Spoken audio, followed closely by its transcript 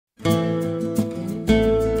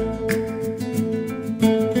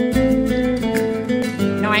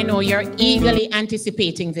you're eagerly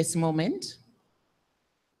anticipating this moment.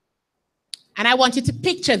 And I want you to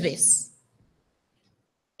picture this.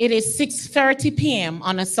 It is 6:30 p.m.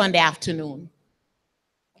 on a Sunday afternoon.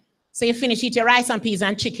 So you finish eat your rice and peas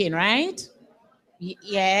and chicken, right?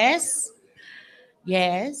 Yes.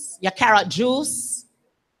 Yes. Your carrot juice.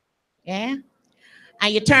 Yeah.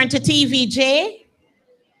 And you turn to TVJ.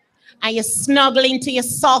 And you snuggle into your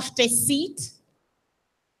softest seat.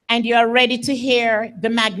 And you're ready to hear the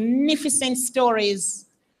magnificent stories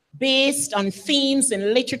based on themes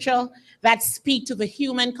in literature that speak to the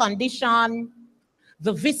human condition,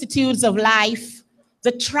 the vicissitudes of life,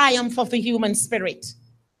 the triumph of the human spirit.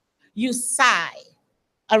 You sigh,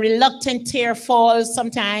 a reluctant tear falls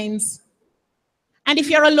sometimes. And if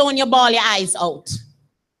you're alone, you bawl your eyes out.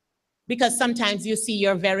 Because sometimes you see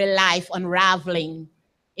your very life unraveling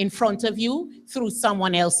in front of you through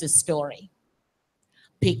someone else's story.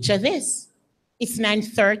 Picture this. It's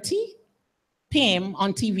 9:30 p.m.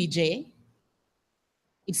 on TVJ.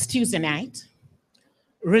 It's Tuesday night.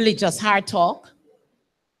 Religious hard talk.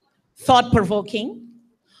 Thought-provoking.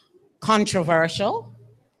 Controversial.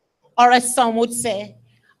 Or as some would say,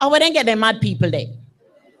 I wouldn't get the mad people there.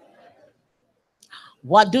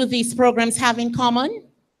 What do these programs have in common?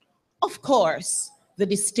 Of course, the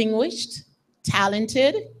distinguished,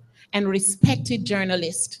 talented, and respected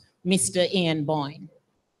journalist, Mr. Ian Boyne.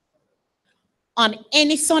 On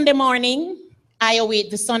any Sunday morning, I await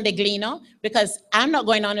the Sunday Gleaner because I'm not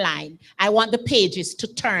going online. I want the pages to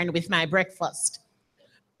turn with my breakfast.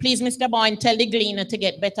 Please, Mr. Boyne, tell the Gleaner to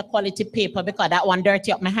get better quality paper because that one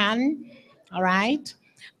dirty up my hand. All right?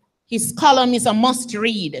 His column is a must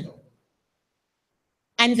read.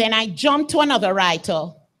 And then I jump to another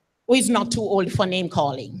writer who is not too old for name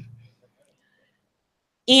calling.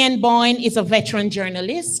 Ian Boyne is a veteran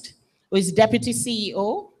journalist who is deputy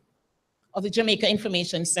CEO of the Jamaica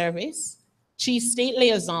Information Service, chief state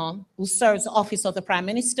liaison who serves the office of the Prime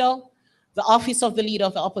Minister, the office of the Leader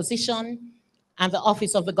of the Opposition, and the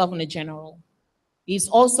office of the Governor General. He's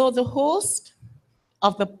also the host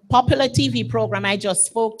of the popular TV program I just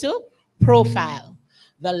spoke to, Profile,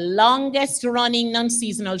 the longest running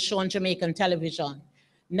non-seasonal show on Jamaican television,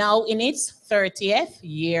 now in its 30th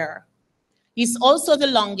year. He's also the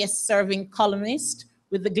longest serving columnist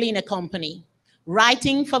with the Gleaner Company,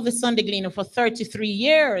 writing for the Sunday Gleaner for 33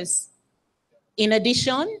 years. In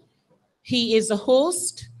addition, he is the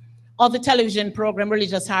host of the television program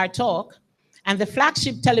Religious Hard Talk and the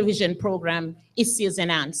flagship television program Issues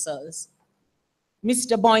and Answers.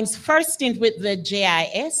 Mr. Boyne's first stint with the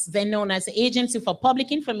JIS, then known as the Agency for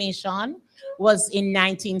Public Information, was in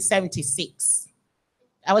 1976.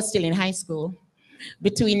 I was still in high school.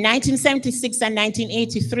 Between 1976 and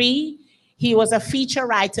 1983, he was a feature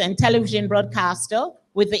writer and television broadcaster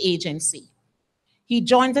with the agency. He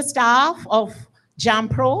joined the staff of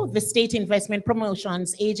JAMPRO, the State Investment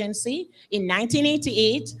Promotions Agency, in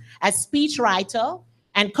 1988 as speechwriter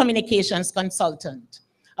and communications consultant,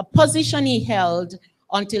 a position he held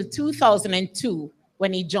until 2002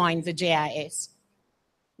 when he joined the JIS.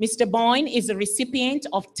 Mr. Boyne is a recipient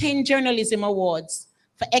of 10 journalism awards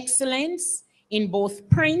for excellence in both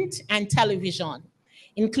print and television,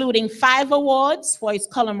 including 5 awards for his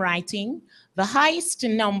column writing, the highest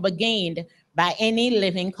number gained by any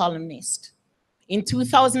living columnist. In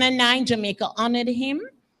 2009, Jamaica honored him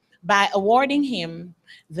by awarding him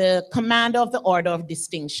the Commander of the Order of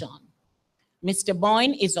Distinction. Mr.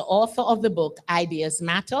 Boyne is the author of the book Ideas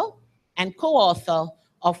Matter and co-author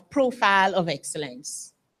of Profile of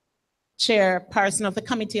Excellence. Chairperson of the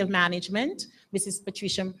Committee of Management, Mrs.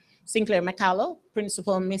 Patricia Sinclair McCallum,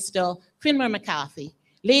 Principal Mr. Finmer McCarthy.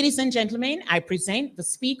 Ladies and gentlemen, I present the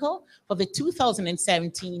speaker for the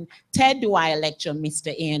 2017 Ted Dwyer Lecture,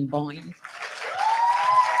 Mr. Ian Boyne.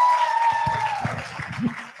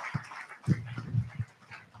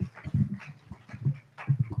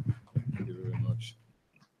 Thank you very much.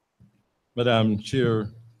 Madam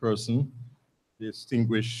Chairperson,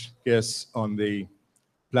 distinguished guests on the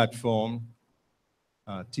platform,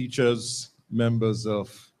 teachers, members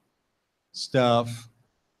of staff,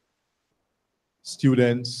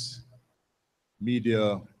 students,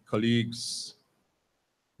 media colleagues,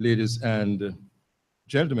 ladies and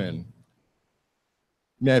gentlemen.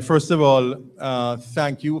 May I first of all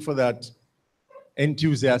thank you for that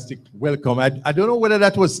enthusiastic welcome. I don't know whether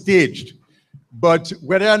that was staged, but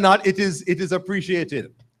whether or not it is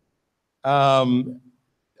appreciated. I'm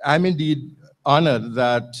indeed honored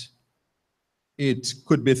that it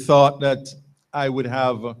could be thought that I would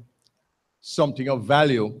have something of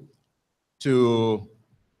value to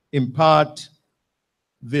impart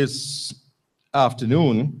this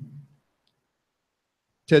afternoon.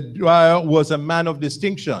 Ted Dwyer was a man of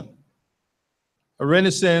distinction, a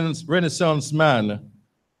Renaissance man,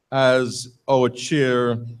 as our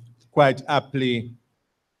chair quite aptly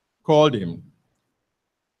called him.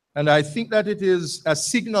 And I think that it is a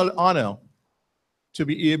signal honor to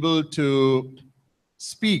be able to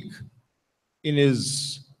speak in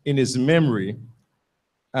his memory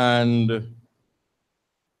and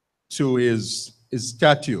to his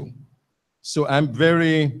statue. So I'm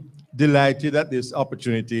very delighted that this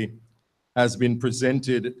opportunity has been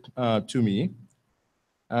presented to me.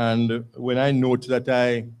 And when I note that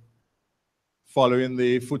I follow in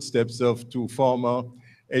the footsteps of two former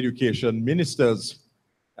education ministers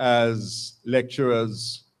as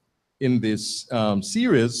lecturers in this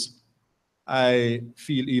series, I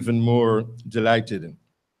feel even more delighted.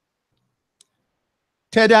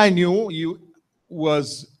 Ted, I knew you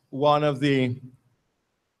was one of the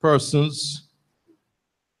persons,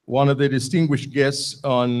 one of the distinguished guests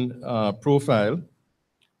on profile.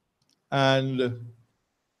 And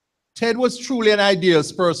Ted was truly an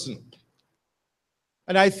ideas person.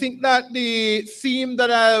 And I think that the theme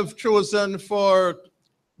that I've chosen for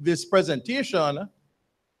this presentation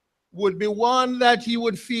would be one that he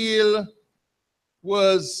would feel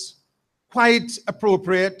was quite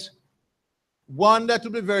appropriate, one that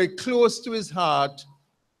would be very close to his heart.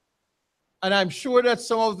 And I'm sure that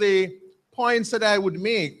some of the points that I would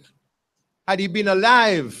make, had he been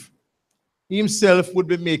alive, he himself would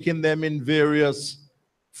be making them in various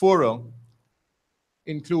fora,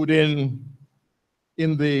 including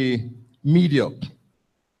in the media.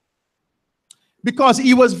 Because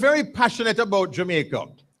he was very passionate about Jamaica.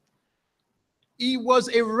 He was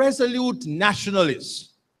a resolute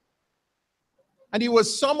nationalist. And he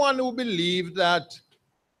was someone who believed that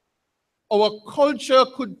our culture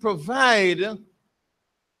could provide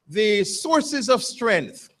the sources of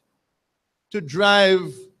strength to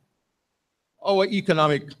drive our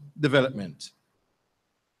economic development.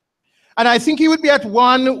 And I think he would be at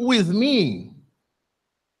one with me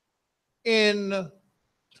in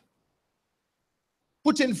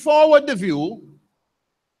putting forward the view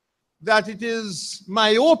that it is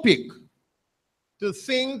myopic to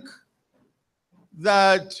think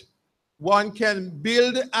that one can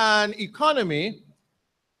build an economy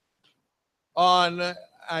on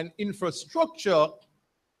an infrastructure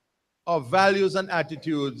of values and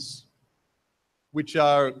attitudes which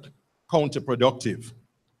are counterproductive.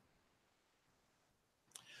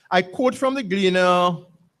 I quote from the Gleaner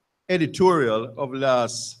editorial of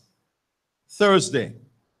last Thursday,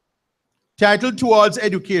 titled Towards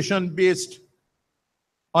Education Based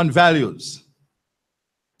on Values.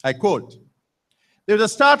 I quote, "There's a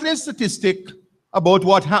startling statistic about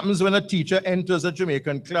what happens when a teacher enters a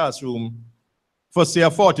Jamaican classroom for, say, a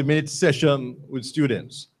 40-minute session with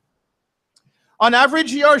students. On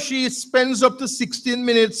average, he or she spends up to 16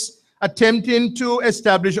 minutes attempting to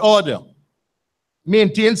establish order,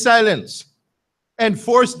 maintain silence,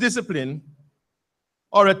 enforce discipline,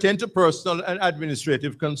 or attend to personal and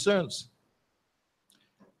administrative concerns.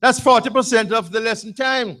 That's 40% of the lesson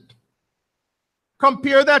time.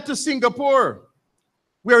 Compare that to Singapore,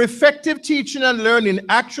 where effective teaching and learning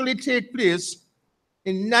actually take place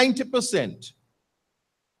in 90%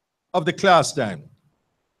 of the class time.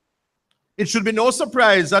 It should be no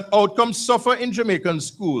surprise that outcomes suffer in Jamaican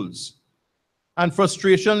schools and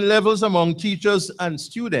frustration levels among teachers and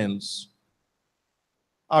students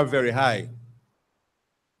are very high."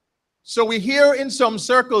 So we hear in some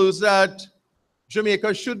circles that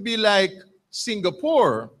Jamaica should be like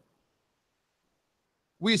Singapore.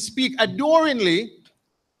 We speak adoringly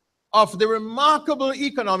of the remarkable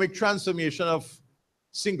economic transformation of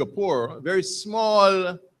Singapore, a very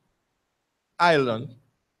small island,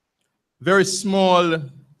 very small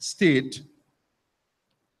state,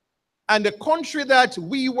 and a country that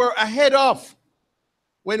we were ahead of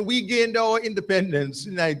when we gained our independence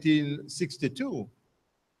in 1962.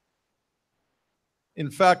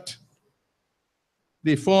 In fact,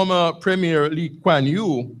 the former Premier Lee Kuan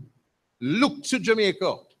Yew looked to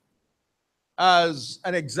Jamaica as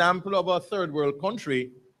an example of a third world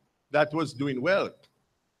country that was doing well.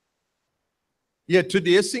 Yet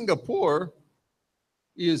today, Singapore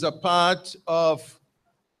is a part of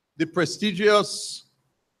the prestigious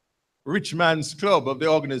Rich Man's Club of the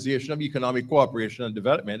Organization of Economic Cooperation and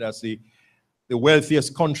Development, as the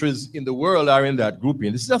wealthiest countries in the world are in that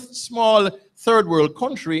grouping. This is a small third world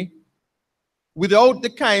country without the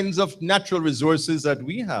kinds of natural resources that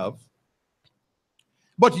we have,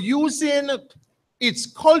 but using its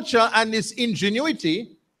culture and its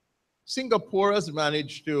ingenuity, Singapore has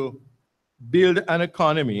managed to build an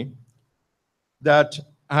economy that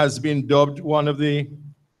has been dubbed one of the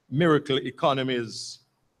miracle economies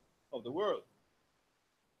of the world.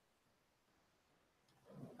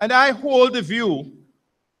 And I hold the view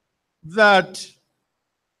that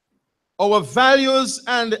our values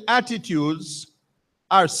and attitudes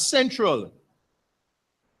are central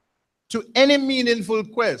to any meaningful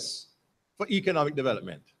quest for economic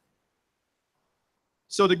development.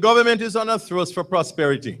 So the government is on a thrust for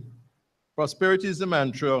prosperity. Prosperity is the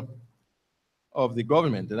mantra of the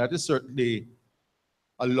government, and that is certainly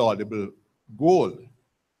a laudable goal.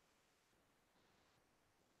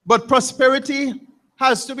 But prosperity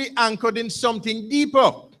has to be anchored in something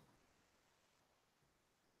deeper,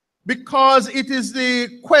 because it is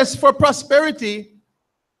the quest for prosperity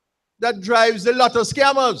that drives the lotto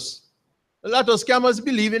scammers. The lotto scammers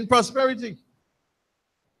believe in prosperity.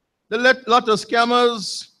 The lotto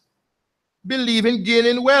scammers believe in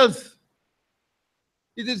gaining wealth.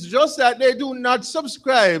 It is just that they do not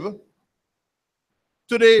subscribe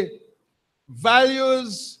to the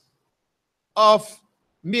values of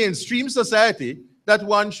mainstream society, that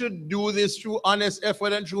one should do this through honest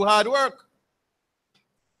effort and through hard work.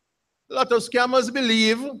 A lot of scammers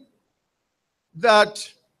believe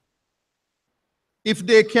that if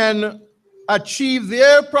they can achieve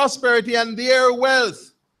their prosperity and their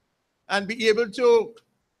wealth and be able to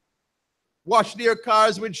wash their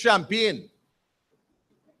cars with champagne,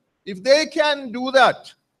 if they can do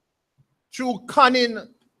that through conning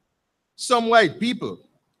some white people,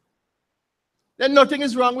 then nothing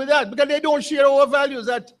is wrong with that, because they don't share our values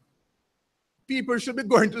that people should be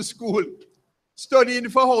going to school, studying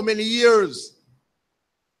for how many years,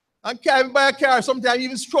 and can't buy a car, sometimes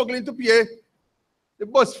even struggling to pay the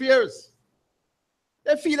bus fares.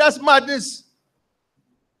 They feel that's madness.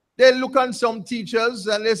 They look on some teachers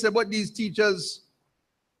and they say, but these teachers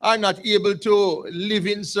are not able to live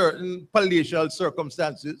in certain palatial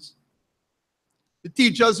circumstances. The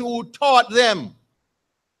teachers who taught them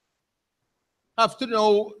have to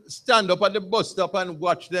now stand up at the bus stop and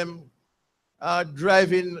watch them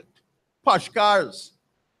driving posh cars.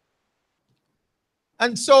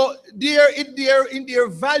 And so they're in their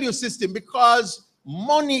value system, because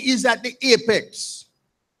money is at the apex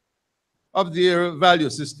of their value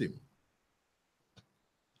system,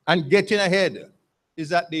 and getting ahead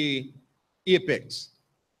is at the apex.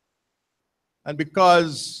 And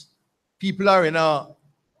because people are in a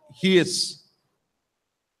haste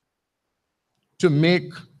to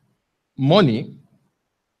make money,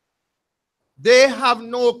 they have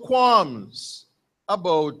no qualms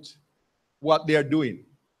about what they're doing.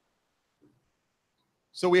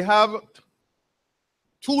 So we have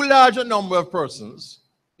too large a number of persons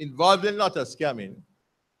involved in lotto scamming,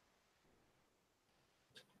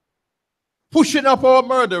 pushing up our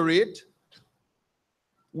murder rate,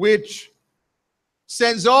 which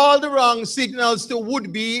sends all the wrong signals to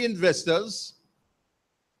would-be investors,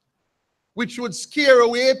 which would scare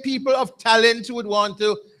away people of talent who would want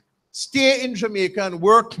to stay in Jamaica and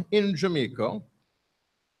work in Jamaica,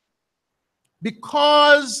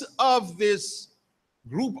 because of this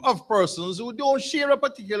group of persons who don't share a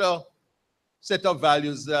particular set of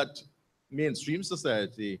values that mainstream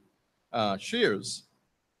society shares,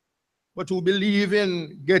 but who believe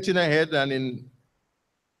in getting ahead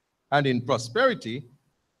and in prosperity.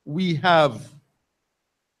 We have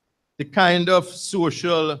the kind of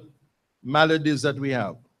social maladies that we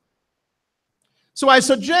have. So I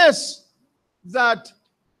suggest that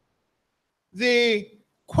the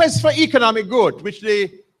quest for economic growth, which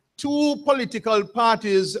the two political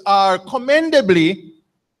parties are commendably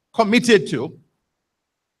committed to,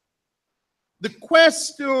 the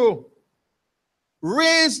quest to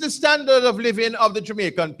raise the standard of living of the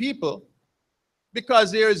Jamaican people,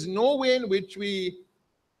 because there is no way in which we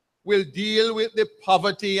will deal with the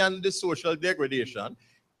poverty and the social degradation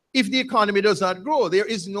if the economy does not grow. There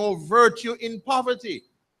is no virtue in poverty.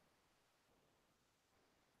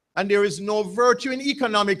 And there is no virtue in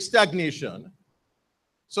economic stagnation.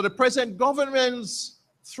 So the present government's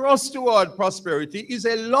thrust toward prosperity is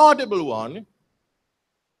a laudable one,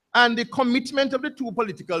 and the commitment of the two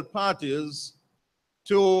political parties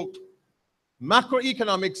to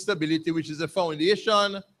macroeconomic stability, which is the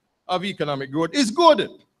foundation of economic growth, is good.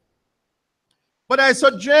 But I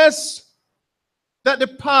suggest that the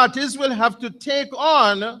parties will have to take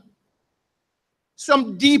on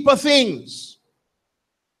some deeper things.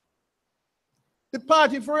 The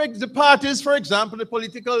parties, for example, the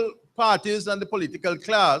political parties and the political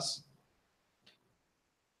class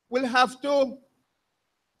will have to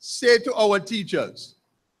say to our teachers,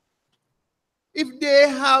 if they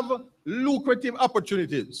have lucrative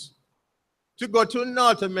opportunities to go to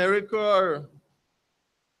North America or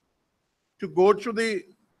to go through the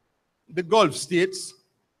the Gulf states,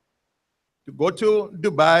 to go to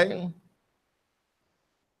Dubai,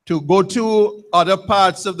 to go to other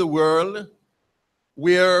parts of the world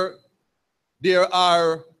where there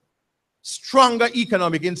are stronger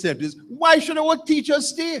economic incentives. Why should our teachers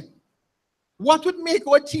stay? What would make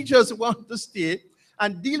our teachers want to stay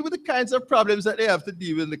and deal with the kinds of problems that they have to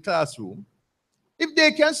deal with in the classroom if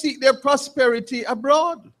they can seek their prosperity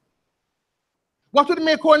abroad? What would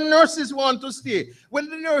make our nurses want to stay when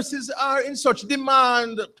the nurses are in such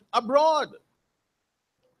demand abroad?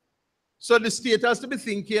 So the state has to be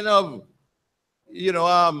thinking of,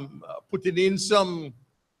 putting in some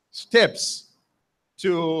steps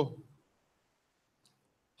to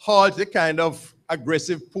halt the kind of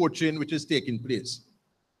aggressive poaching which is taking place.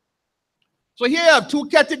 So here you have two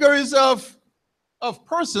categories of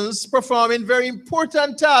persons performing very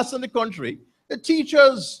important tasks in the country: the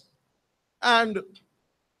teachers and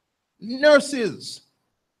nurses.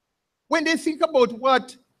 When they think about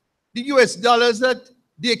what the US dollars that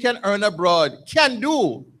they can earn abroad can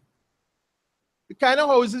do, the kind of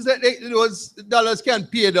houses that those dollars can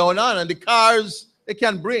pay down on and the cars they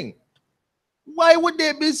can bring, why would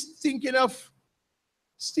they be thinking of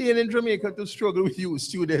staying in Jamaica to struggle with you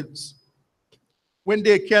students when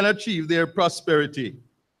they can achieve their prosperity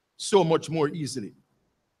so much more easily?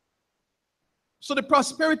 So the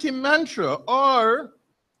prosperity mantra, or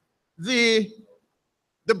the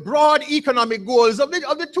broad economic goals of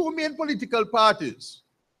the two main political parties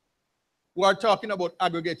who are talking about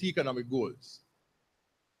aggregate economic goals,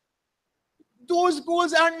 those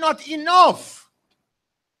goals are not enough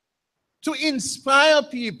to inspire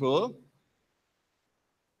people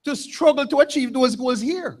to struggle to achieve those goals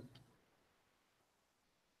here.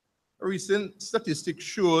 A recent statistic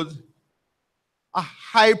showed a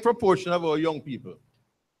high proportion of our young people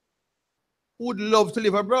who would love to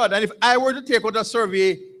live abroad. And if I were to take out a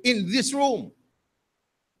survey in this room,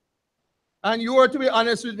 and you were to be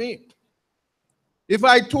honest with me, if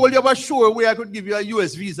I told you about sure where I could give you a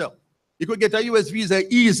US visa, you could get a US visa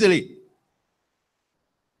easily.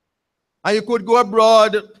 And you could go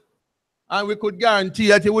abroad, and we could guarantee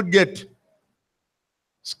that you would get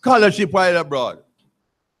scholarship while abroad.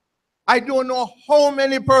 I don't know how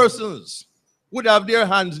many persons would have their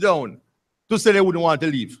hands down to say they wouldn't want to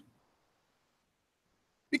leave.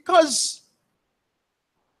 Because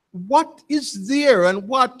what is there and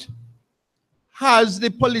what has the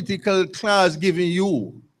political class given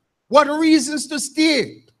you? What reasons to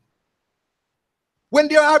stay? When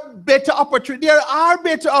there are better opportunities, there are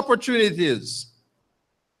better opportunities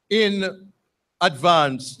in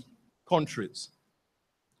advanced countries.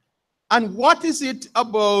 And what is it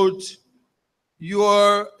about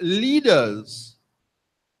your leaders?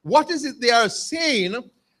 What is it they are saying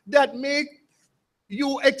that make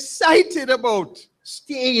you excited about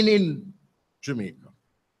staying in Jamaica,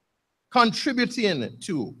 contributing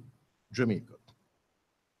to Jamaica?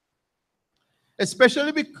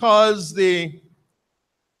 Especially because the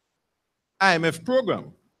IMF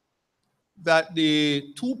program that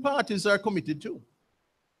the two parties are committed to,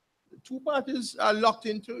 the two parties are locked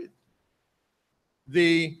into it.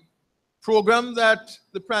 The program that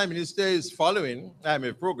the Prime Minister is following,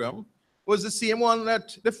 IMF program, was the same one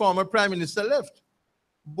that the former Prime Minister left.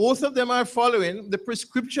 Both of them are following the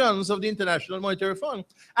prescriptions of the International Monetary Fund,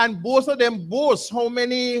 and both of them boast how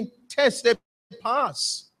many tests they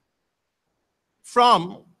pass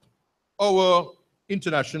from our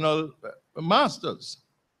international masters.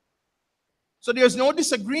 So there's no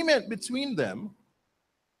disagreement between them,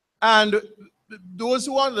 and those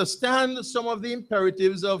who understand some of the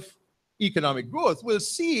imperatives of economic growth will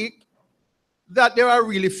see that there are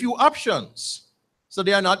really few options. So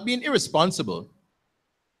they are not being irresponsible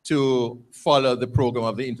to follow the program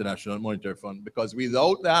of the International Monetary Fund, because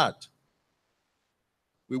without that,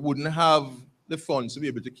 we wouldn't have the funds to be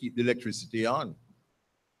able to keep the electricity on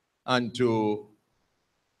and to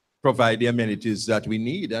provide the amenities that we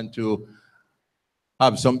need and to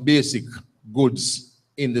have some basic goods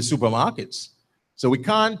in the supermarkets. So we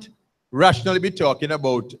can't rationally be talking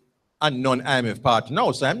about a non-IMF part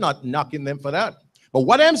now, so I'm not knocking them for that. But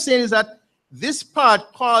what I'm saying is that this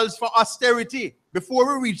part calls for austerity.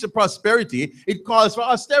 Before we reach the prosperity, it calls for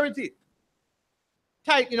austerity.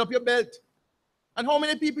 Tighten up your belt. And how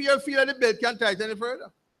many people here feel that the belt can't tighten any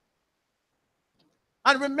further?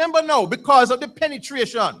 And remember now, because of the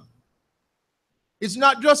penetration, it's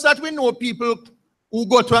not just that we know people who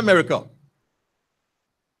go to America.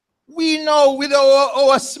 We know with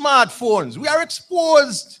our smartphones, we are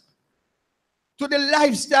exposed to the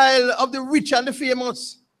lifestyle of the rich and the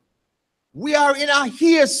famous. We are in a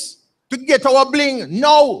haste to get our bling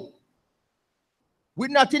now. We're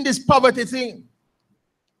not in this poverty thing.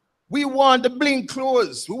 We want the bling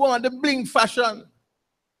clothes. We want the bling fashion.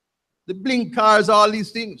 The bling cars, all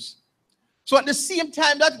these things. So at the same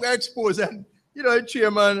time that we're exposed, and you know, the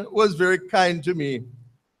chairman was very kind to me,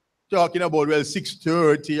 talking about, well,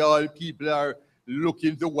 6:30, all people are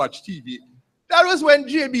looking to watch TV. That was when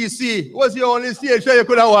JBC was the only station you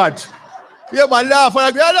could have watched. Your man laugh and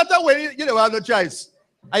agree, that's the way you never have no choice.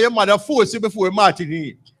 And your mother forced you before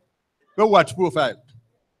Martin go watch Profile.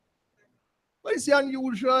 But it's an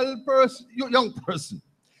unusual person, young person.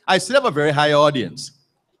 I still have a very high audience.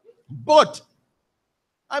 But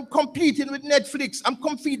I'm competing with Netflix. I'm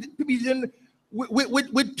competing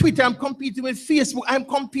with Twitter. I'm competing with Facebook. I'm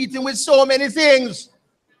competing with so many things.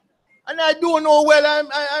 And I don't know well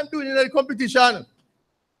I'm doing in the competition.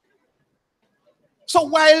 So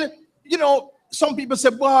while, you know, some people say,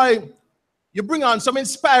 boy, you bring on some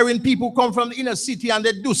inspiring people who come from the inner city and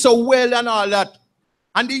they do so well and all that.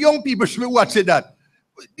 And the young people should be watching that.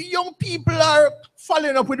 The young people are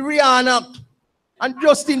following up with Rihanna and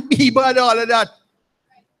Justin Bieber and all of that.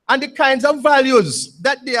 And the kinds of values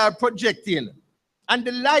that they are projecting and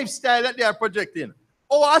the lifestyle that they are projecting.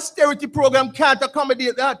 Our austerity program can't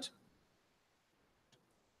accommodate that.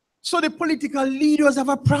 So the political leaders have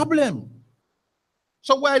a problem.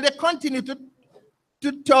 So while they continue to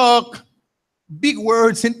talk big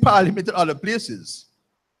words in parliament and other places,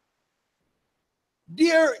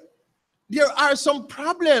 there are some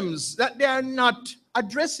problems that they are not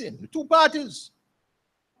addressing, the two parties.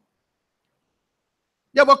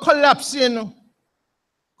 They have a collapsing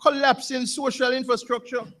social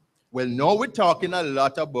infrastructure. Well, now we're talking a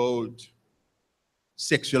lot about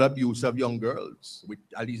sexual abuse of young girls.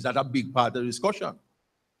 At least that's a big part of the discussion.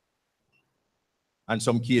 And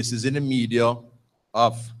some cases in the media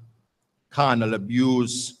of carnal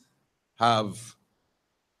abuse have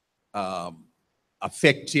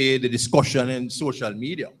affected the discussion in social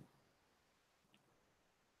media.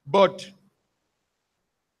 But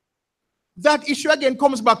that issue again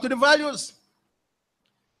comes back to the values.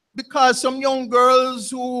 Because some young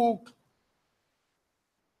girls who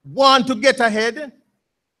want to get ahead,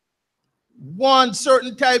 want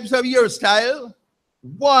certain types of hairstyle,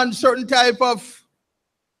 want certain type of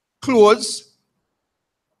clothes,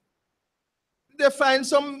 they find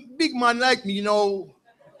some big man like me, you know,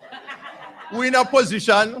 who in a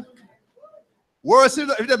position, worse if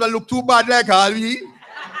they don't look too bad like Harvey,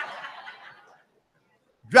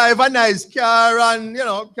 drive a nice car and, you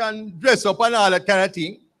know, can dress up and all that kind of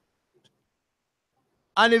thing.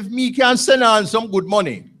 And if me can send on some good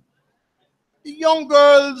money, the young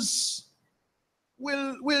girls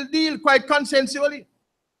will deal quite consensually.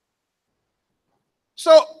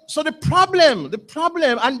 So the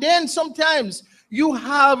problem, and then sometimes you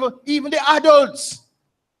have even the adults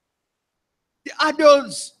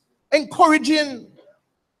encouraging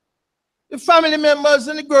the family members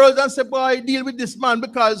and the girls and say, boy, deal with this man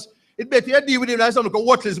because it better you deal with him than some like a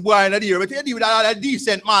worthless boy in the year, but you deal with a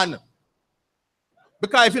decent man.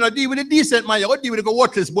 Because if you don't deal with a decent man, you're going to deal with a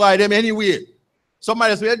worthless boy them anyway.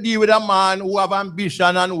 Somebody else will deal with a man who have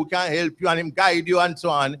ambition and who can help you and him guide you and so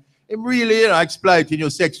on. Him really, you know, exploiting you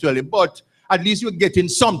sexually. But at least you're getting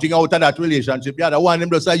something out of that relationship. The other one, him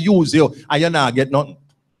just use you and you're not get nothing.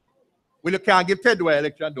 Well, you can't give Dwyer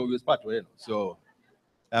Lecture and don't use pathway, you know? So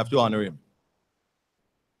I have to honor him.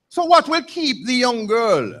 So what will keep the young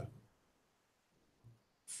girl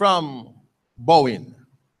from Boyne?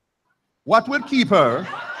 What will keep her?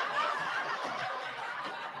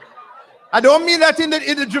 I don't mean that in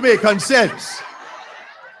the Jamaican sense.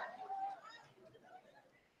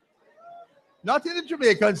 Not in the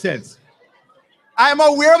Jamaican sense. I'm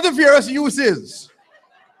aware of the various uses.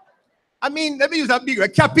 I mean, let me use a bigger,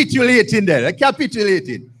 capitulating there,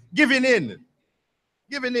 capitulating, giving in.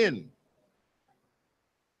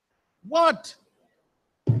 What?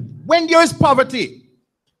 When there is poverty,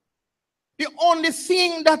 the only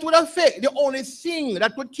thing that would affect, the only thing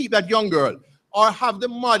that would keep that young girl or have the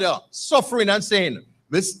mother suffering and saying,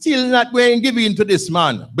 we're still not going to give in to this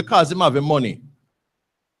man because him having money.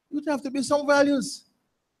 It would have to be some values.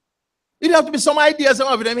 It would have to be some ideas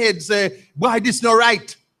of them head say, why this is not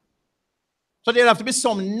right. So there have to be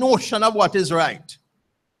some notion of what is right.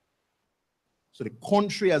 So the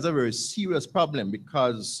country has a very serious problem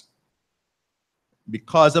because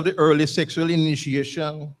of the early sexual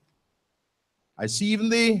initiation. I see even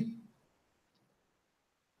the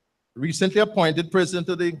recently appointed president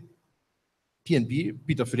of the PNP,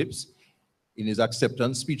 Peter Phillips, in his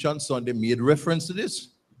acceptance speech on Sunday made reference to this.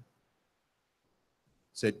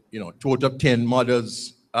 Said, you know, 2 out of 10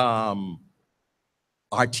 mothers are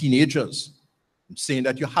teenagers. Saying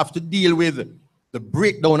that you have to deal with the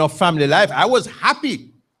breakdown of family life. I was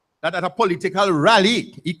happy that at a political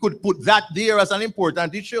rally, he could put that there as an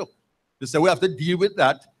important issue. They said we have to deal with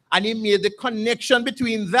that. And he made the connection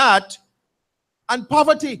between that and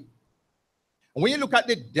poverty. And when you look at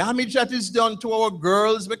the damage that is done to our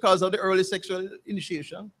girls because of the early sexual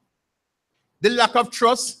initiation, the lack of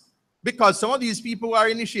trust, because some of these people who are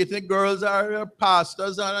initiating the girls are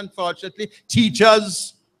pastors and unfortunately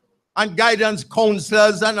teachers and guidance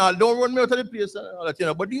counselors and all. Don't run me out of the place and all that, you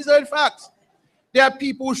know. But these are the facts. There are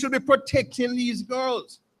people who should be protecting these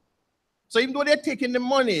girls. So even though they're taking the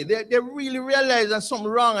money, they really realize there's something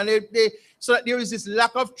wrong, and so that there is this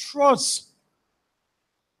lack of trust.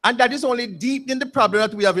 And that is only deep in the problem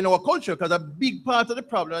that we have in our culture, because a big part of the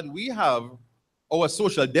problem that we have, our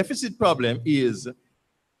social deficit problem, is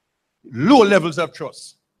low levels of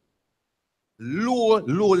trust. Low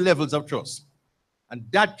levels of trust. And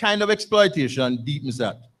that kind of exploitation deepens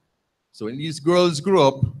that. So when these girls grow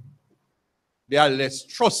up, they are less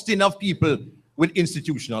trusting of people with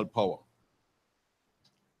institutional power.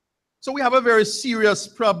 So we have a very serious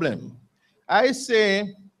problem. I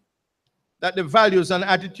say that the values and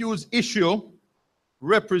attitudes issue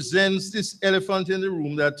represents this elephant in the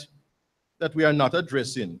room that we are not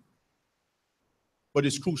addressing, but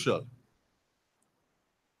it's crucial.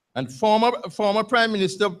 And former Prime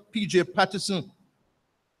Minister P.J. Patterson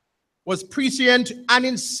was prescient and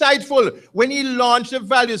insightful when he launched the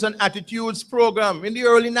Values and Attitudes program in the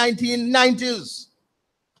early 1990s.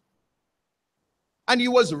 And he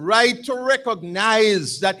was right to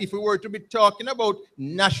recognize that if we were to be talking about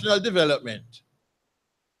national development,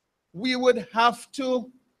 we would have to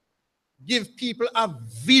give people a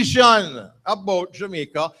vision about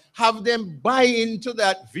Jamaica, have them buy into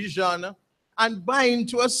that vision and buy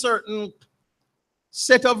into a certain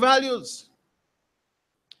set of values.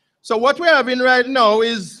 So what we're having right now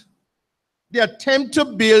is the attempt to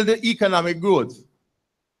build economic growth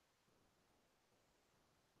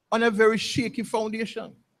on a very shaky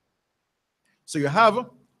foundation. So you have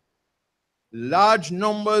large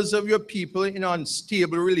numbers of your people in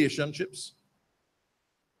unstable relationships.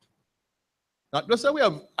 Not just that we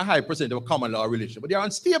have a high percent of common law relationship, but they are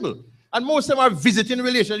unstable. And most of them are visiting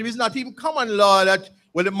relationships. It's not even common law that,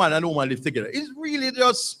 well, the man and woman live together. It's really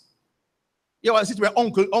just, you know, a situation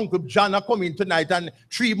where Uncle John are coming tonight and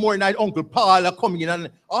 3 more night Uncle Paul are coming in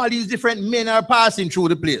and all these different men are passing through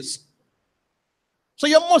the place. So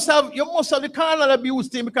you must have the carnal abuse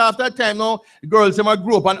thing, because after that time now, the girls them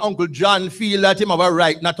grow up and Uncle John feel that him have a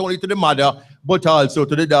right not only to the mother, but also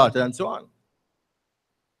to the daughter and so on.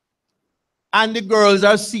 And the girls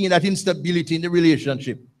are seeing that instability in the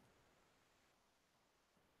relationship.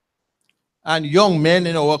 And young men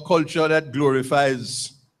in our culture that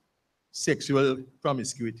glorifies sexual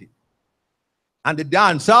promiscuity. And the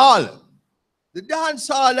dance hall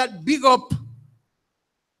that big up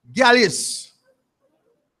galleys.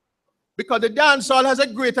 Because the dance hall has a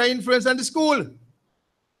greater influence than the school.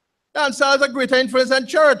 Dance hall has a greater influence than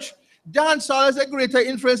church. Dance hall has a greater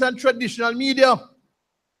influence than traditional media.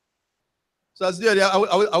 So as there,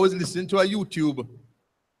 I was listening to a YouTube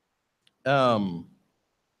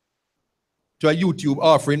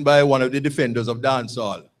offering by one of the defenders of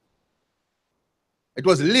dancehall. It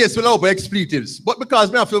was laced with open expletives, but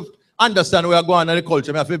because I have to understand where I go on in the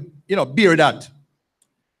culture, I have to, bear that.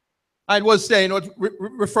 I was saying,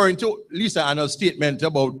 referring to Lisa Anna's statement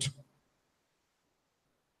about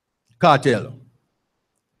cartel.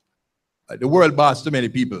 The world boss to many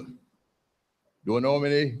people. Don't know how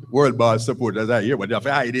many world boss supporters are here, but they have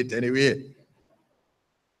to hide it anyway.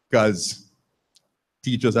 Because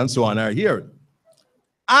teachers and so on are here.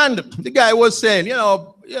 And the guy was saying,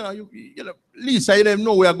 Lisa, you don't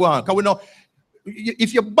know where we're going. Because we know,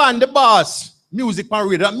 if you ban the boss, music on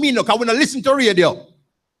radio, that means because we don't listen to radio.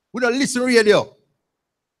 We don't listen to radio.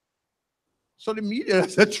 So the media,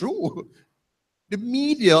 that's true. The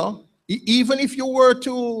media, even if you were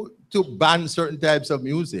to ban certain types of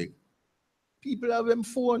music, people have them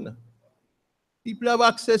phone. People have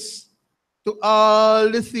access to all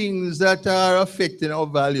the things that are affecting our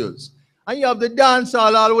values. And you have the dance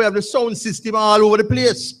all the way, you have the sound system all over the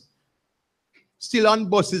place. Still on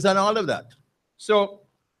buses and all of that. So,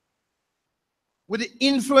 with the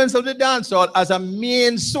influence of the dancehall as a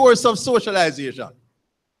main source of socialization,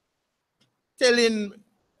 telling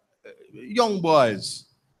young boys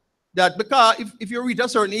that because if you reach a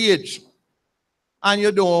certain age and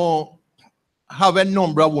you don't have a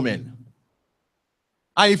number of women,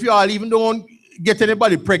 and if you all even don't get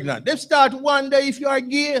anybody pregnant, they start wonder if you are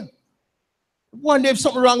gay, wonder if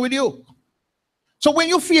something wrong with you. So when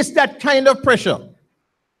you face that kind of pressure,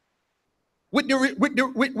 with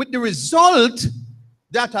the result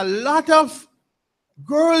that a lot of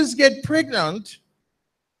girls get pregnant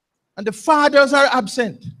and the fathers are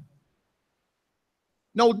absent.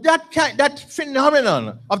 Now that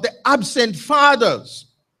phenomenon of the absent fathers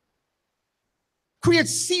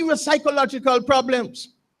creates serious psychological problems.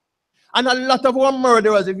 And a lot of our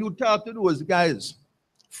murderers, if you talk to those guys,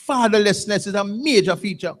 fatherlessness is a major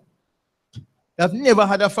feature. They've never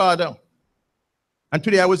had a father. And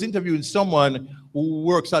today I was interviewing someone who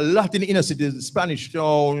works a lot in the inner cities, Spanish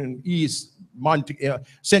Town, East,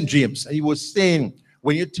 St. James. And he was saying,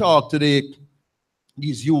 when you talk to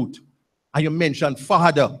these youth, and you mention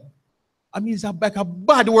father, I mean, it's like a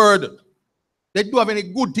bad word. They don't have any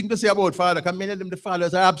good thing to say about father, because many of them, the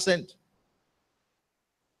fathers are absent.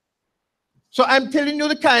 So I'm telling you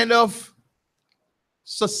the kind of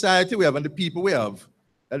society we have and the people we have,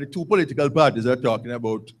 that the two political parties are talking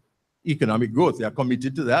about economic growth. They are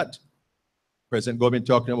committed to that. President government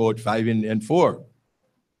talking about 5 and 4.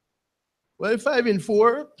 Well, 5 and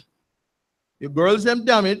 4, the girls them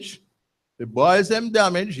damage, the boys them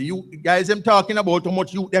damage, you guys them talking about how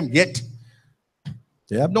much you them get.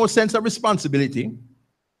 They have no sense of responsibility.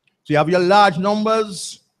 So you have your large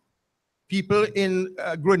numbers, people in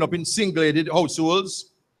growing up in single-aided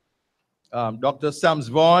households. Dr. Sams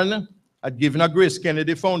Vaughan had given a Grace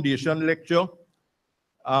Kennedy Foundation lecture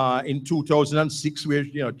in 2006, where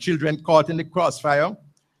children caught in the crossfire,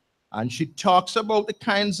 and she talks about the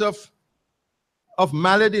kinds of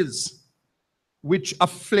maladies which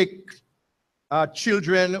afflict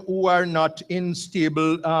children who are not in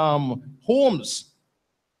stable homes.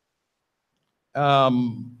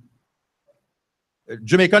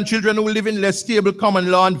 Jamaican children who live in less stable common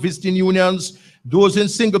law and visiting unions, those in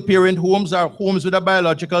single-parent homes or homes with a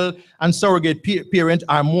biological and surrogate parent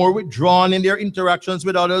are more withdrawn in their interactions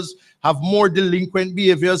with others, have more delinquent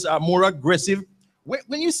behaviors, are more aggressive.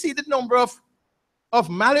 When you see the number of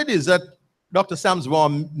maladies that Dr. Sams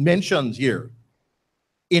Vaughan mentions here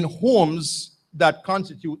in homes that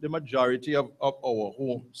constitute the majority of our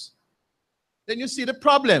homes, then you see the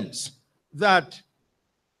problems that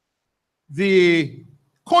the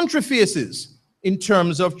country faces in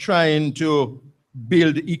terms of trying to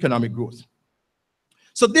build economic growth.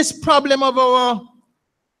 So this problem of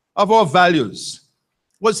our values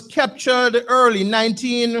was captured early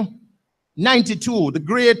 1992. The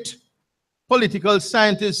great political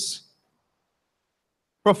scientist,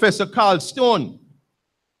 Professor Carl Stone,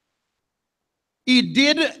 he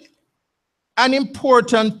did an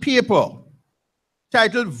important paper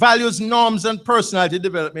titled Values, Norms, and Personality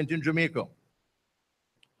Development in Jamaica.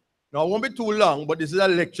 Now, it won't be too long, but this is a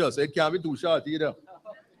lecture, so it can't be too short either.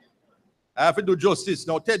 I have to do justice.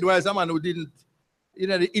 Now, Ted Dwyer is a man who didn't,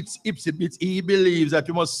 it's ipsy bits. He believes that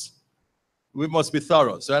we must be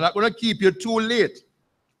thorough. So I'm not going to keep you too late,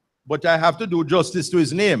 but I have to do justice to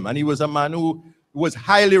his name. And he was a man who was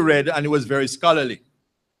highly read and he was very scholarly.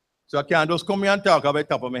 So I can't just come here and talk about the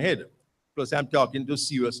top of my head. Plus, I'm talking to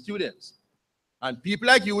serious students. And people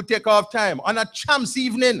like you would take off time on a champs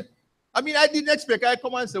evening. I mean, I didn't expect I'd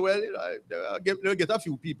come and say, well, I'll get a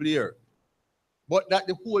few people here. But that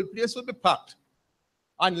the whole place would be packed.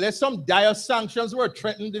 Unless some dire sanctions were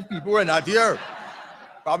threatened if people were not here.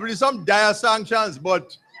 Probably some dire sanctions,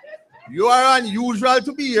 but you are unusual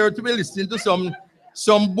to be here to be listening to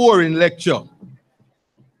some boring lecture.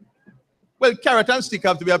 Well, carrot and stick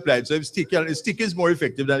have to be applied. So if stick is more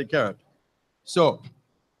effective than the carrot. So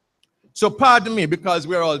pardon me, because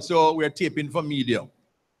we're taping for media.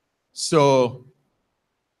 So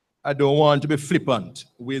I don't want to be flippant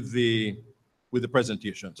with the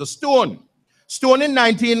presentation. So Stone in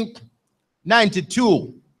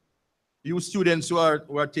 1992, you students who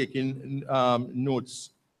are taking notes,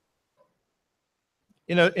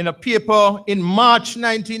 in a paper in March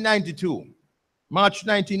 1992,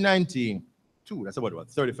 that's about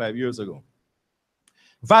 35 years ago.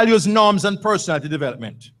 Values, Norms, and Personality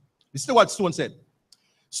Development. This is what Stone said.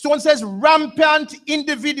 Stone says rampant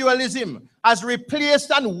individualism has replaced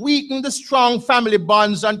and weakened the strong family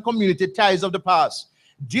bonds and community ties of the past,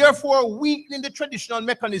 therefore weakening the traditional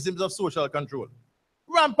mechanisms of social control.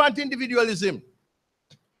 Rampant individualism.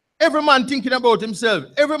 Every man thinking about himself.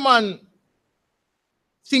 Every man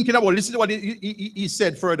thinking about, listen to what he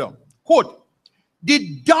said further. Quote,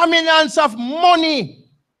 the dominance of money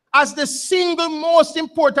as the single most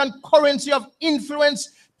important currency of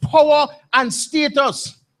influence, power, and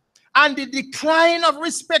status, and the decline of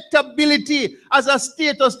respectability as a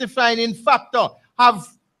status-defining factor have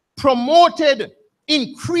promoted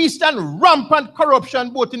increased and rampant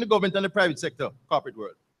corruption both in the government and the private sector, corporate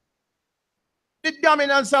world. The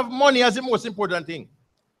dominance of money as the most important thing.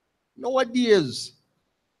 Nowadays,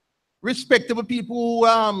 respectable people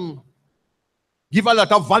who give a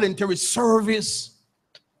lot of voluntary service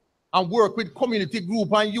and work with community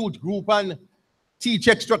group and youth group and teach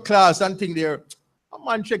extra class and thing there. A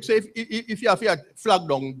man check, so if you have to flag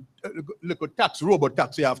down, look at taxi, robot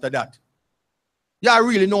taxi after that. You are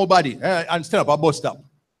really nobody and stand up a bus stop.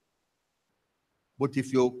 But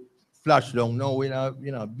if you flash down now in a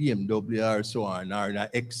BMW or so on, or in an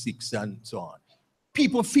X6 and so on,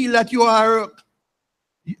 people feel that you are,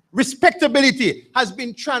 respectability has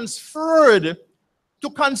been transferred to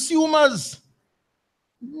consumers,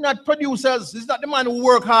 not producers. It's not the man who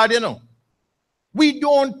work hard, you know. We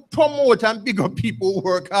don't promote and big up people who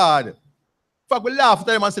work hard. In fact, we laugh at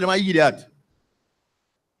them and say them are idiot.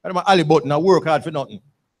 And them are alley button and work hard for nothing.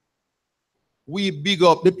 We big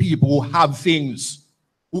up the people who have things,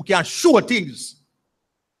 who can show things.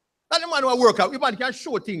 Not the man who work hard, the man can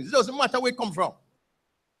show things. It doesn't matter where it come from.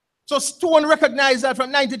 So Stone recognized that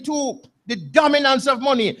from 92, the dominance of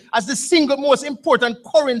money as the single most important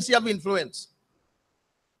currency of influence.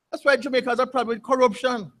 That's why Jamaica has a problem with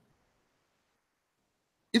corruption.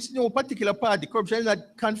 It's no particular party. Corruption is not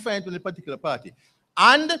confined to a particular party.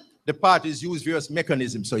 And the parties use various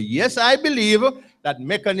mechanisms. So yes, I believe that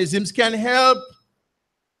mechanisms can help.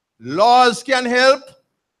 Laws can help.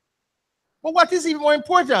 But what is even more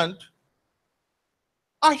important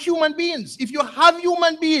are human beings. If you have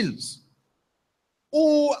human beings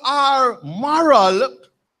who are moral,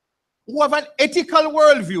 who have an ethical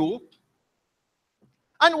worldview,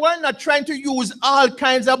 and we're not trying to use all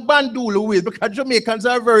kinds of bandulu ways, because Jamaicans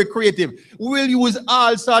are very creative. We'll use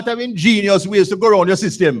all sorts of ingenious ways to go around your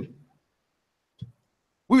system.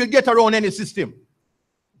 We will get around any system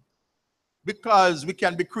because we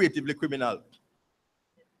can be creatively criminal.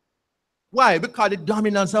 Why? Because the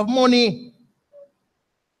dominance of money.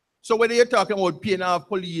 So whether you're talking about paying off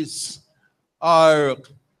police or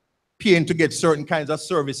paying to get certain kinds of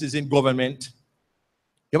services in government,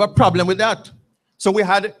 you have a problem with that. So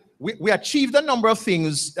we achieved a number of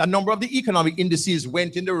things, a number of the economic indices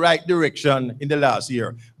went in the right direction in the last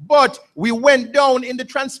year. But we went down in the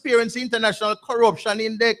Transparency International Corruption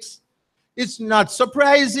Index. It's not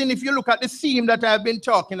surprising if you look at the theme that I've been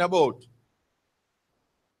talking about.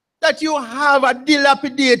 That you have a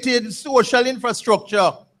dilapidated social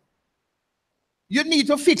infrastructure. You need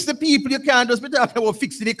to fix the people. You can't just be talking about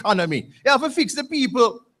fixing the economy. You have to fix the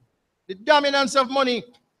people. The dominance of money.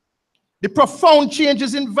 The profound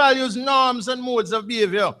changes in values, norms, and modes of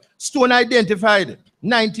behavior. Stone identified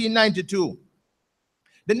 1992.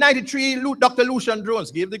 The 93, Dr. Lucian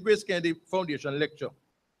Jones gave the Grace Kennedy Foundation lecture.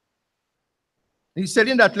 He said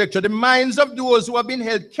in that lecture, the minds of those who have been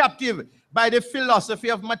held captive by the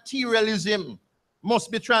philosophy of materialism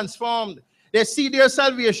must be transformed. They see their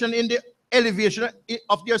salvation in the elevation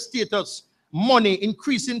of their status, money,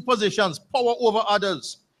 increasing positions, power over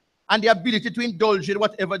others, and the ability to indulge in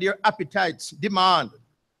whatever their appetites demand.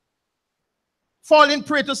 Falling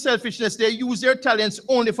prey to selfishness, they use their talents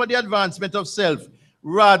only for the advancement of self,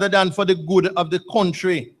 rather than for the good of the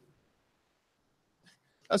country.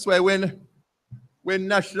 That's why when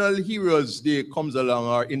National Heroes Day comes along,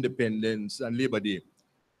 or Independence and Labor Day,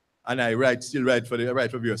 and I still write for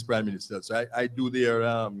various prime ministers, so I do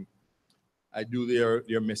their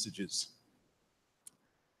messages.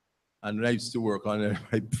 And I used to work on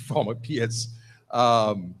my former PS,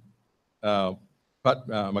 Pat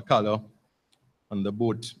McCullough, on the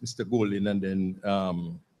boat, Mr. Golding, and then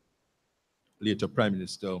later Prime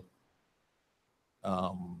Minister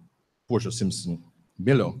Portia Simpson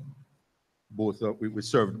Miller. Both we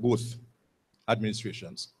served both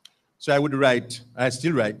administrations. So I would write, I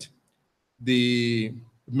still write, the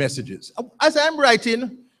messages. As I'm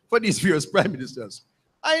writing for these various prime ministers,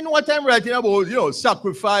 I know what I'm writing about,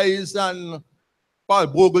 sacrifice, and Paul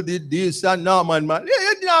Bogle did this, and Norman, man.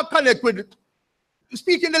 You connect with it.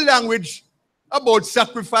 Speaking the language about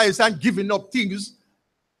sacrifice and giving up things.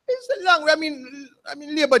 It's the language, I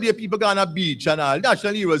mean, Labor Day, people go on a beach and all.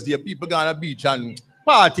 National Heroes Day, people go on a beach and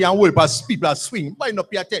party and world pass, people are swing. Why not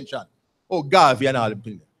pay attention? Oh, Garvey and all the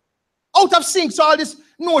things. Out of sync, so all this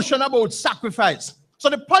notion about sacrifice. So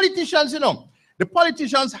the politicians, the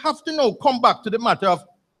politicians have to now come back to the matter of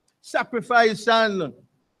sacrifice and,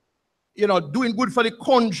 doing good for the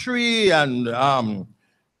country and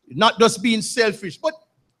not just being selfish. But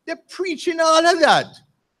they're preaching all of that.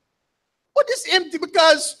 But it's empty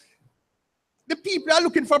because the people are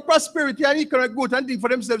looking for prosperity and economic growth and things for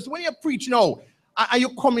themselves. When you preach now, are you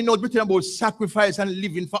coming out with about sacrifice and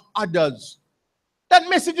living for others? That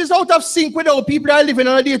message is out of sync with how people are living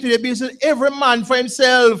on a day-to-day basis. Every man for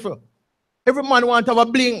himself. Every man wants to have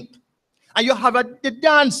a blink. And you have the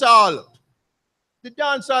dance hall. The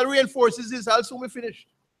dancehall reinforces this. I'll soon be finished.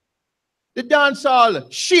 The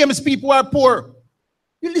dancehall shames people who are poor.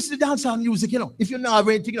 You listen to dancehall music, you know. If you don't have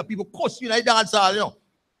anything, you know, people cuss you like dancehall, you know.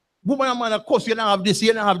 Woman and man are cuss, you don't have this,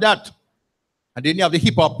 you don't have that. And then you have the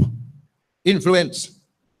hip-hop influence.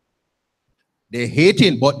 They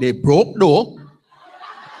hating, but they broke though.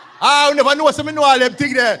 I never know, so I know all them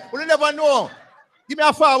things there. We never know. Give me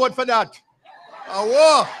a forward for that.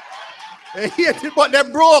 Oh, they hating, but they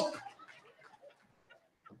broke.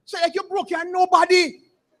 So like you broke, you're nobody.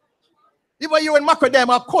 Even you and Macadam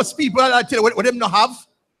are cuss people, I tell you what them not have.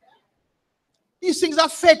 These things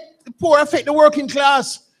affect the poor, affect the working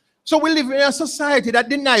class. So we live in a society that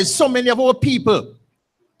denies so many of our people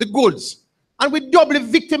the goods. And we doubly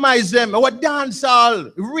victimize them. Our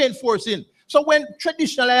dancehall reinforcing. So when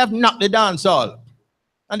traditionally I have knocked the dancehall,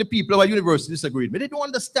 and the people of our university disagreed with me, they don't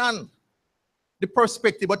understand the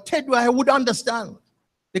perspective. But Ted Dwyer would understand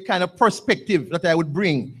the kind of perspective that I would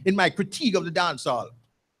bring in my critique of the dancehall.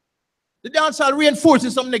 The dancehall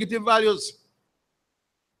reinforces some negative values.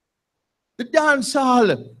 The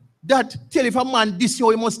dancehall that tell if a man this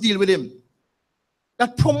how you must deal with him.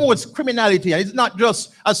 That promotes criminality. And it's not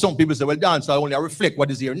just, as some people say, well, dancehall only reflect what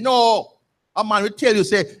is here. No. A man will tell you,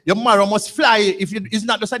 say, your marrow must fly. If it's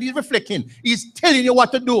not just that he's reflecting. He's telling you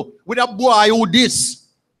what to do with a boy who this.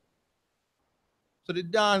 So the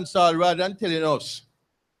dancehall, rather than telling us.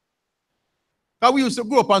 Because we used to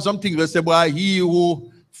grow up on some things where say, boy, he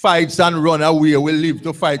who fights and run away will live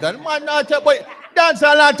to fight. And man, not tell, boy,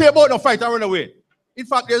 dancehall not tell about no fight and run away. In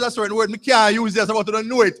fact, there's a certain word, I can't use this, about to don't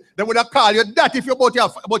know it. They would have called you that if you're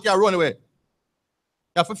about your run away. You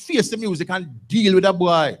have to face the music and deal with that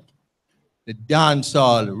boy. The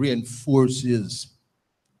dancehall reinforces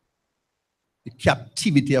the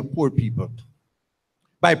captivity of poor people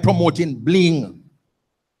by promoting bling.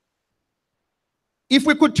 If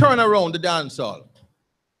we could turn around the dancehall,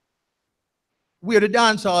 where the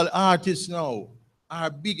dancehall artists now are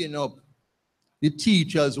bigging up the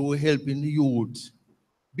teachers who are helping the youth,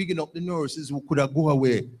 bigging up the nurses who could have gone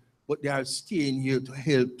away, but they are staying here to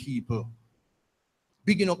help people.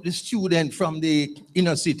 Bigging up the student from the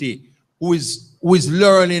inner city who is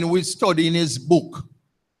learning, who is studying his book.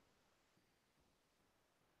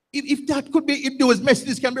 If that could be, if those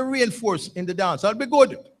messages can be reinforced in the dance, that'll be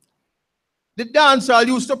good. The dancehall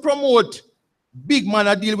used to promote big man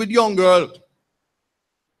that deal with young girl.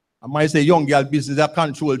 I might say young girl business that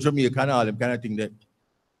control Jamaica and all them kind of thing there.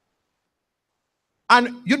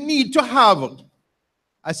 And you need to have,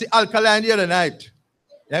 I see Alkaline the other night,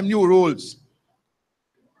 them new rules.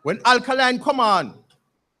 When Alkaline come on,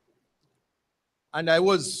 and I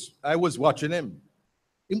was watching him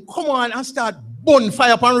come on and start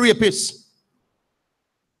bonfire upon rapists.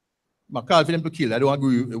 I call for them to kill. I don't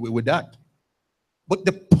agree with that. But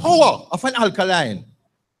the power of an Alkaline,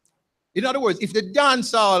 in other words, if the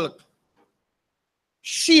dancehall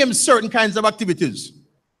shames certain kinds of activities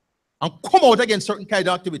and come out against certain kinds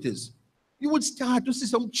of activities, you would start to see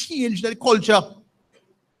some change in the culture.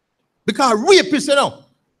 Because rapists, you know,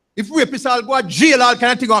 if rapists all go to jail, all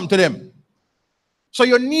kind of thing happen to them. So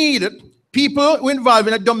you need people who are involved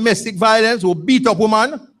in a domestic violence, who beat up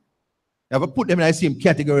women, you have to put them in the same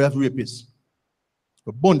category of rapists.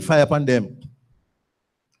 So bonfire upon them.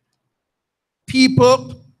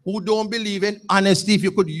 People who don't believe in honesty, if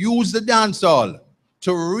you could use the dancehall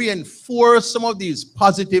to reinforce some of these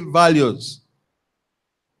positive values,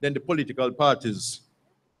 then the political parties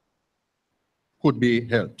could be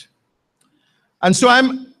helped. And so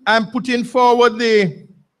I'm putting forward the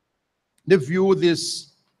view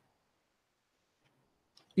this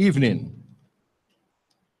evening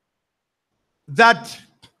that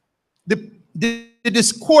the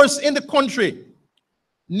discourse in the country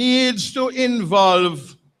needs to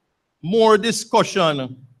involve more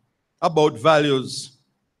discussion about values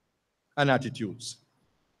and attitudes.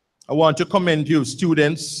 I want to commend you,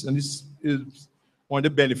 students, and this is one of the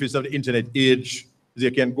benefits of the internet age. You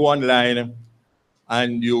can go online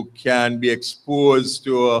and you can be exposed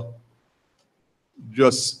to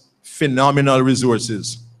just phenomenal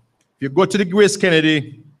resources. If you go to the Grace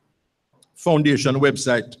Kennedy Foundation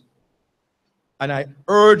website, and I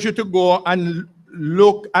urge you to go and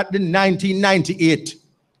look at the 1998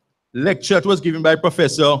 lecture that was given by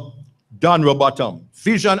Professor Don Robotham,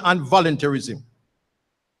 Vision and Voluntarism.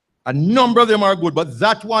 A number of them are good, but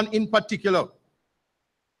that one in particular.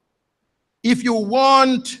 If you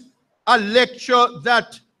want a lecture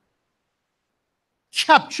that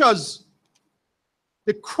captures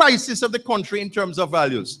the crisis of the country in terms of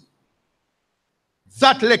values,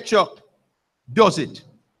 that lecture does it.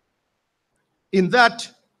 In that,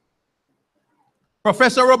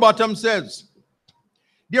 Professor Robotham says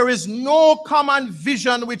There is no common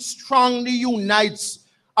vision which strongly unites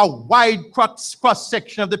a wide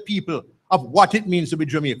cross-section of the people of what it means to be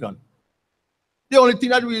Jamaican. The only thing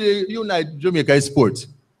that really unites Jamaica is sports.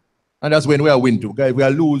 And that's when we are win too. If we are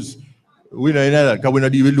lose, we know that because we're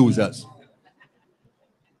not even losers.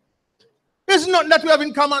 There's nothing that we have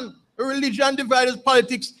in common. Religion divides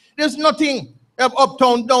politics. There's nothing. We have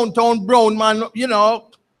uptown, downtown, brown man, you know.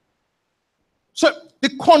 So the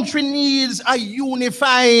country needs a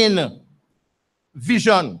unifying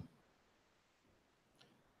vision.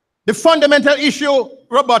 The fundamental issue,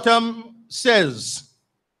 Robotham says,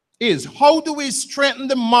 is how do we strengthen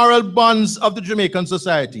the moral bonds of the Jamaican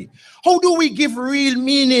society? How do we give real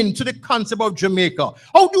meaning to the concept of Jamaica?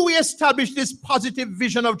 How do we establish this positive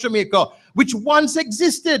vision of Jamaica, which once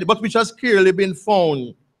existed, but which has clearly been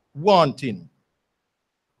found wanting?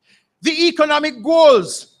 The economic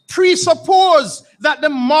goals presuppose that the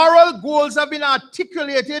moral goals have been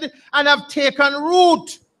articulated and have taken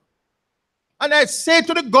root. And I say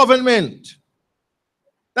to the government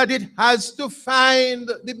that it has to find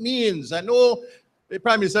the means. I know the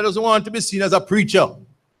Prime Minister doesn't want to be seen as a preacher.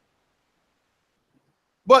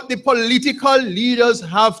 But the political leaders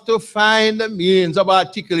have to find the means of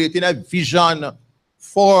articulating a vision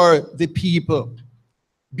for the people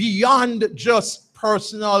beyond just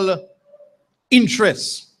personal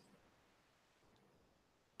interests.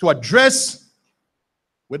 To address,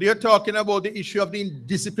 whether you're talking about the issue of the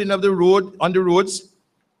indiscipline of the road on the roads,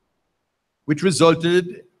 which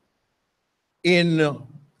resulted in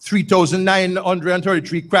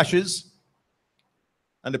 3,933 crashes.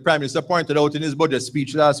 And the Prime Minister pointed out in his budget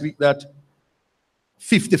speech last week that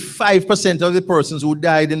 55% of the persons who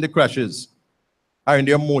died in the crashes are in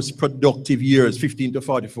their most productive years, 15 to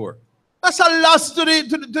 44. That's a loss to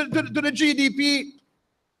the GDP.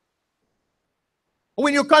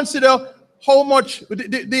 When you consider how much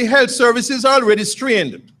the health services are already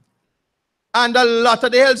strained, and a lot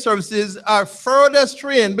of the health services are further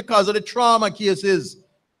strained because of the trauma cases.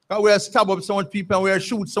 We are stab up so much people, and we are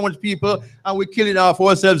shoot so much people, and we're killing off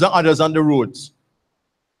ourselves and others on the roads.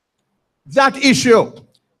 That issue,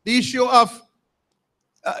 the issue of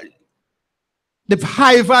the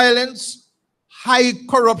high violence, high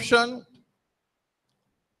corruption,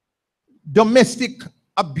 domestic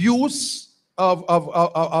abuse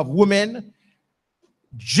of women,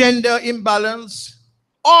 gender imbalance,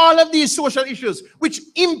 all of these social issues which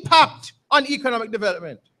impact on economic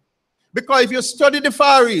development. Because if you study the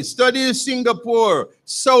Far East, study Singapore,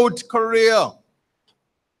 South Korea,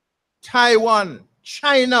 Taiwan,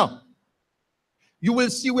 China, you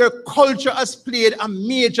will see where culture has played a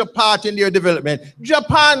major part in their development.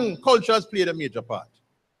 Japan, culture has played a major part.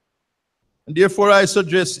 And therefore, I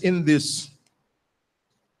suggest in this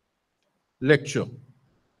lecture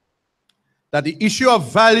that the issue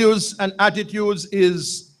of values and attitudes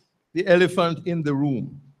is the elephant in the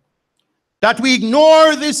room. That we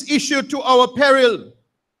ignore this issue to our peril.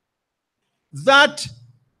 That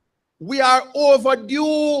we are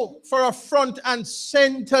overdue for a front and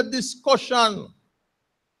center discussion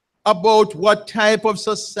about what type of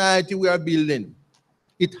society we are building.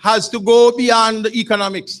 It has to go beyond the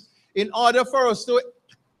economics. In order for us to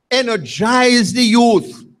energize the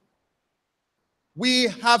youth, we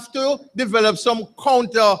have to develop some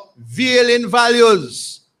countervailing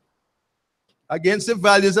values against the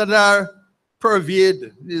values that are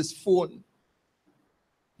pervade this phone,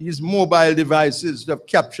 these mobile devices that have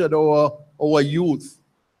captured our youth.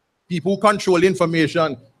 People who control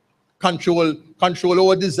information, control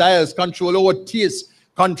our desires, control our tastes,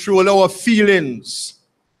 control our feelings.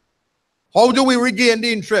 How do we regain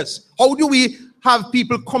the interest? How do we have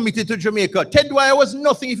people committed to Jamaica? Ted Dwyer was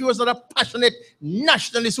nothing if he was not a passionate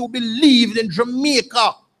nationalist who believed in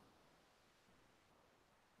Jamaica.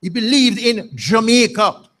 He believed in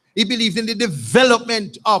Jamaica. He believed in the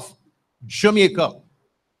development of Jamaica.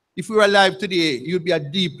 If we were alive today, you'd be a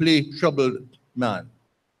deeply troubled man.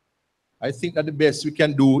 I think that the best we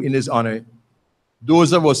can do in his honor,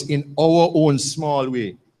 those of us in our own small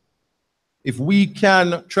way, if we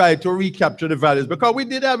can try to recapture the values, because we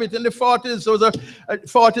did have it in the 40s, so the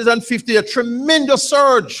 40s and 50s, a tremendous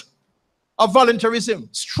surge of voluntarism,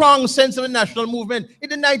 strong sense of a national movement. In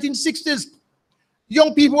the 1960s,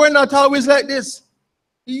 young people were not always like this.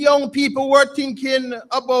 Young people were thinking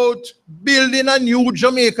about building a new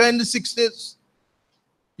Jamaica in the 60s.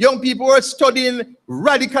 Young people were studying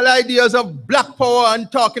radical ideas of black power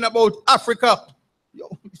and talking about Africa.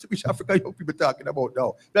 Which Africa young people talking about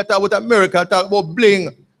now? They talk about America, talk about bling,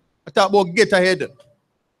 talk about get ahead.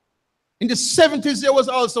 In the 70s, there was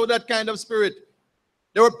also that kind of spirit.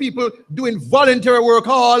 There were people doing voluntary work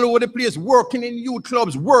all over the place, working in youth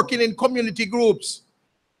clubs, working in community groups.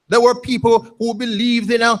 There were people who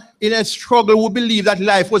believed in a struggle, who believed that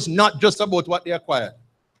life was not just about what they acquired.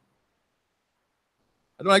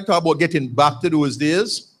 I don't like to talk about getting back to those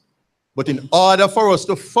days, but in order for us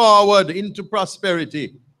to forward into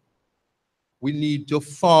prosperity, we need to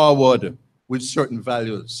forward with certain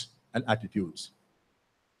values and attitudes.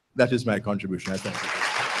 That is my contribution. I thank you.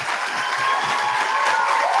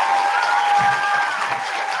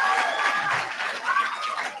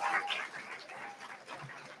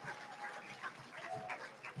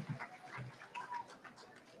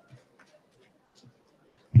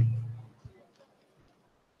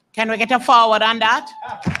 Can we get a forward on that?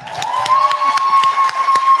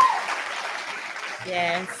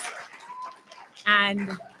 Yes.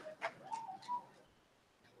 And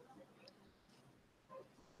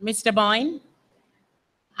Mr. Boyne,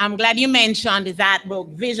 I'm glad you mentioned that book,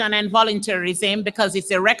 Vision and Volunteerism, because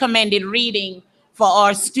it's a recommended reading for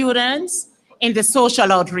our students in the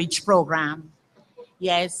social outreach program.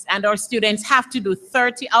 Yes, and our students have to do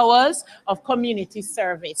 30 hours of community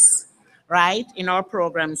service, right, in our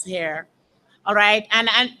programs here. All right, and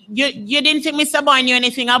you didn't think Mr. Boyne knew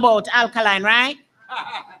anything about alkaline, right?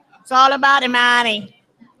 It's all about the money.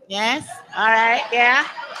 Yes, all right, yeah.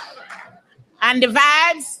 And the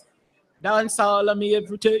vibes, dance all of me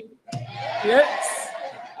everything. Yes,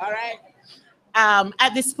 all right.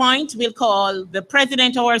 At this point, we'll call the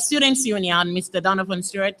president of our Students' Union, Mr. Donovan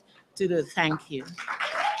Stewart, to do thank you.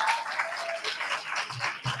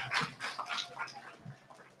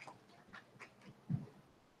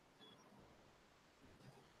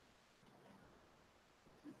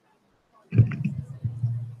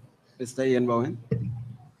 Mr. Ian Bowen.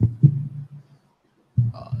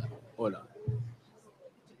 Hold on.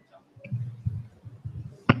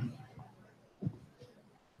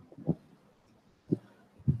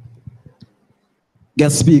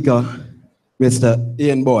 Guest speaker, Mr.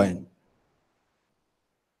 Ian Boyne.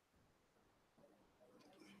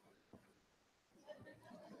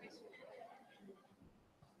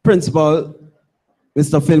 Principal,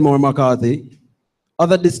 Mr. Fillmore McCarthy,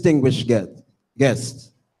 other distinguished guests,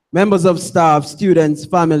 members of staff, students,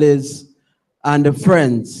 families, and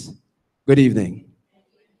friends, good evening.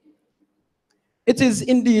 It is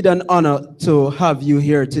indeed an honor to have you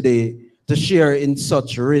here today to share in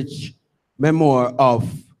such rich memoir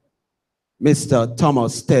of Mr.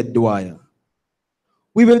 Thomas Ted Dwyer.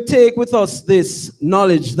 We will take with us this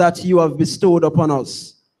knowledge that you have bestowed upon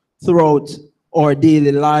us throughout our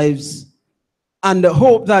daily lives, and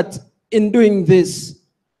hope that in doing this,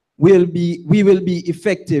 we will be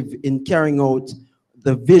effective in carrying out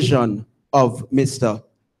the vision of Mr.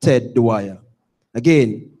 Ted Dwyer.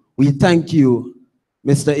 Again, we thank you,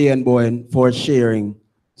 Mr. Ian Boyne, for sharing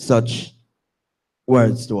such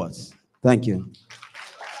words to us. Thank you.